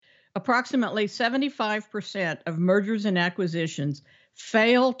Approximately 75% of mergers and acquisitions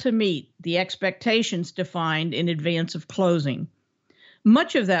fail to meet the expectations defined in advance of closing.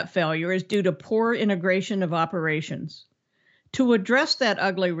 Much of that failure is due to poor integration of operations. To address that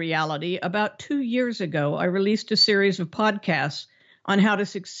ugly reality, about 2 years ago, I released a series of podcasts on how to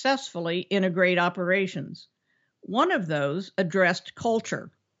successfully integrate operations. One of those addressed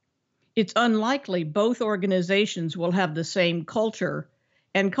culture. It's unlikely both organizations will have the same culture,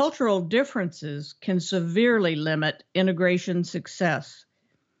 and cultural differences can severely limit integration success.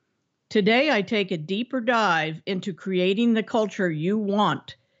 Today, I take a deeper dive into creating the culture you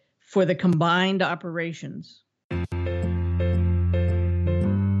want for the combined operations.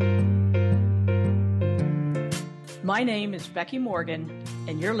 My name is Becky Morgan,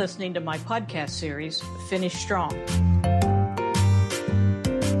 and you're listening to my podcast series, Finish Strong.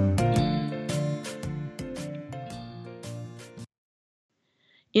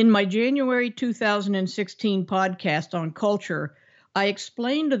 In my January 2016 podcast on culture, I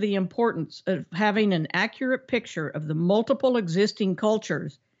explained the importance of having an accurate picture of the multiple existing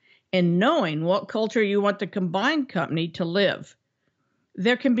cultures and knowing what culture you want the combined company to live.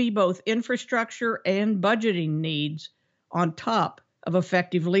 There can be both infrastructure and budgeting needs on top of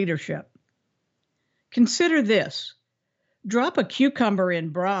effective leadership. Consider this. Drop a cucumber in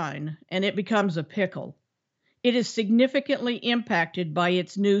brine and it becomes a pickle. It is significantly impacted by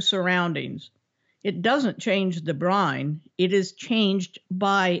its new surroundings. It doesn't change the brine, it is changed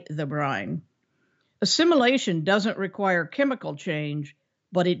by the brine. Assimilation doesn't require chemical change,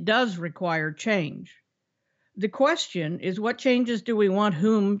 but it does require change. The question is, what changes do we want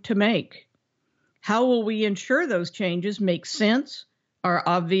whom to make? How will we ensure those changes make sense, are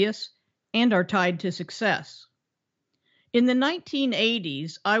obvious, and are tied to success? In the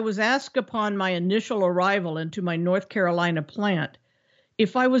 1980s, I was asked upon my initial arrival into my North Carolina plant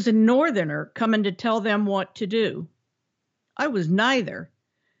if I was a Northerner coming to tell them what to do. I was neither,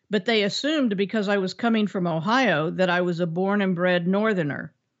 but they assumed because I was coming from Ohio that I was a born and bred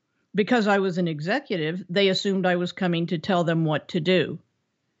Northerner. Because I was an executive, they assumed I was coming to tell them what to do.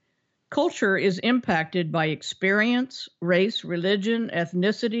 Culture is impacted by experience, race, religion,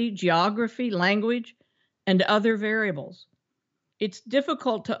 ethnicity, geography, language, and other variables. It's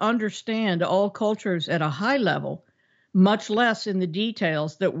difficult to understand all cultures at a high level, much less in the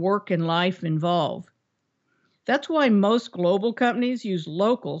details that work and life involve. That's why most global companies use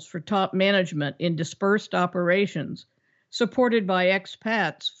locals for top management in dispersed operations, supported by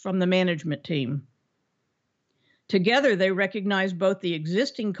expats from the management team. Together, they recognize both the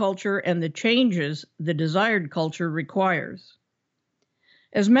existing culture and the changes the desired culture requires.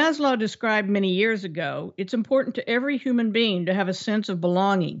 As Maslow described many years ago, it's important to every human being to have a sense of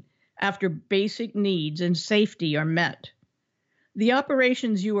belonging after basic needs and safety are met. The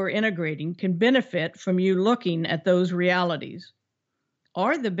operations you are integrating can benefit from you looking at those realities.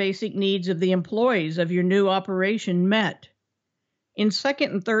 Are the basic needs of the employees of your new operation met? In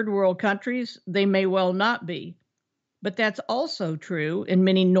second and third world countries, they may well not be, but that's also true in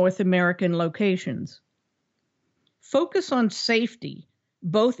many North American locations. Focus on safety,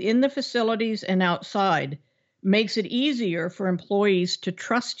 both in the facilities and outside, makes it easier for employees to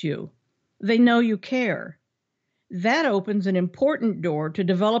trust you. They know you care. That opens an important door to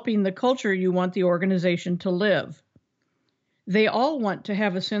developing the culture you want the organization to live. They all want to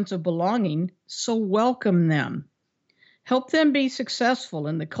have a sense of belonging, so welcome them. Help them be successful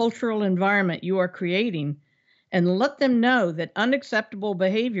in the cultural environment you are creating, and let them know that unacceptable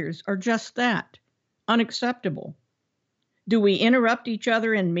behaviors are just that, unacceptable. Do we interrupt each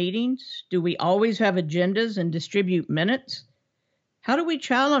other in meetings? Do we always have agendas and distribute minutes? How do we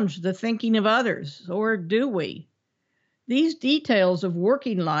challenge the thinking of others, or do we? These details of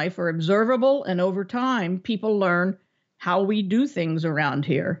working life are observable, and over time, people learn how we do things around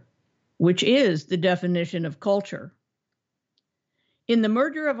here, which is the definition of culture. In the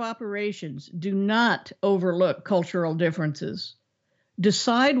merger of operations, do not overlook cultural differences.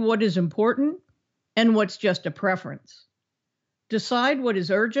 Decide what is important and what's just a preference. Decide what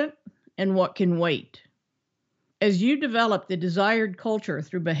is urgent and what can wait. As you develop the desired culture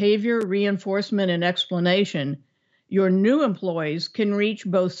through behavior, reinforcement, and explanation, your new employees can reach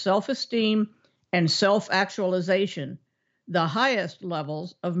both self-esteem and self-actualization, the highest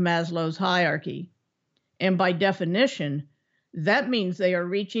levels of Maslow's hierarchy. And by definition, that means they are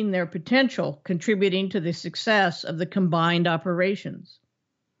reaching their potential, contributing to the success of the combined operations.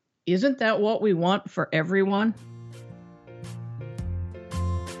 Isn't that what we want for everyone?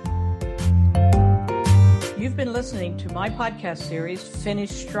 You've been listening to my podcast series, Finish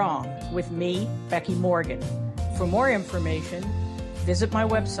Strong, with me, Becky Morgan. For more information, visit my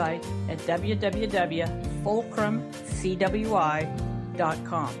website at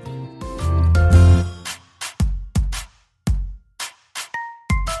www.fulcrumcwi.com.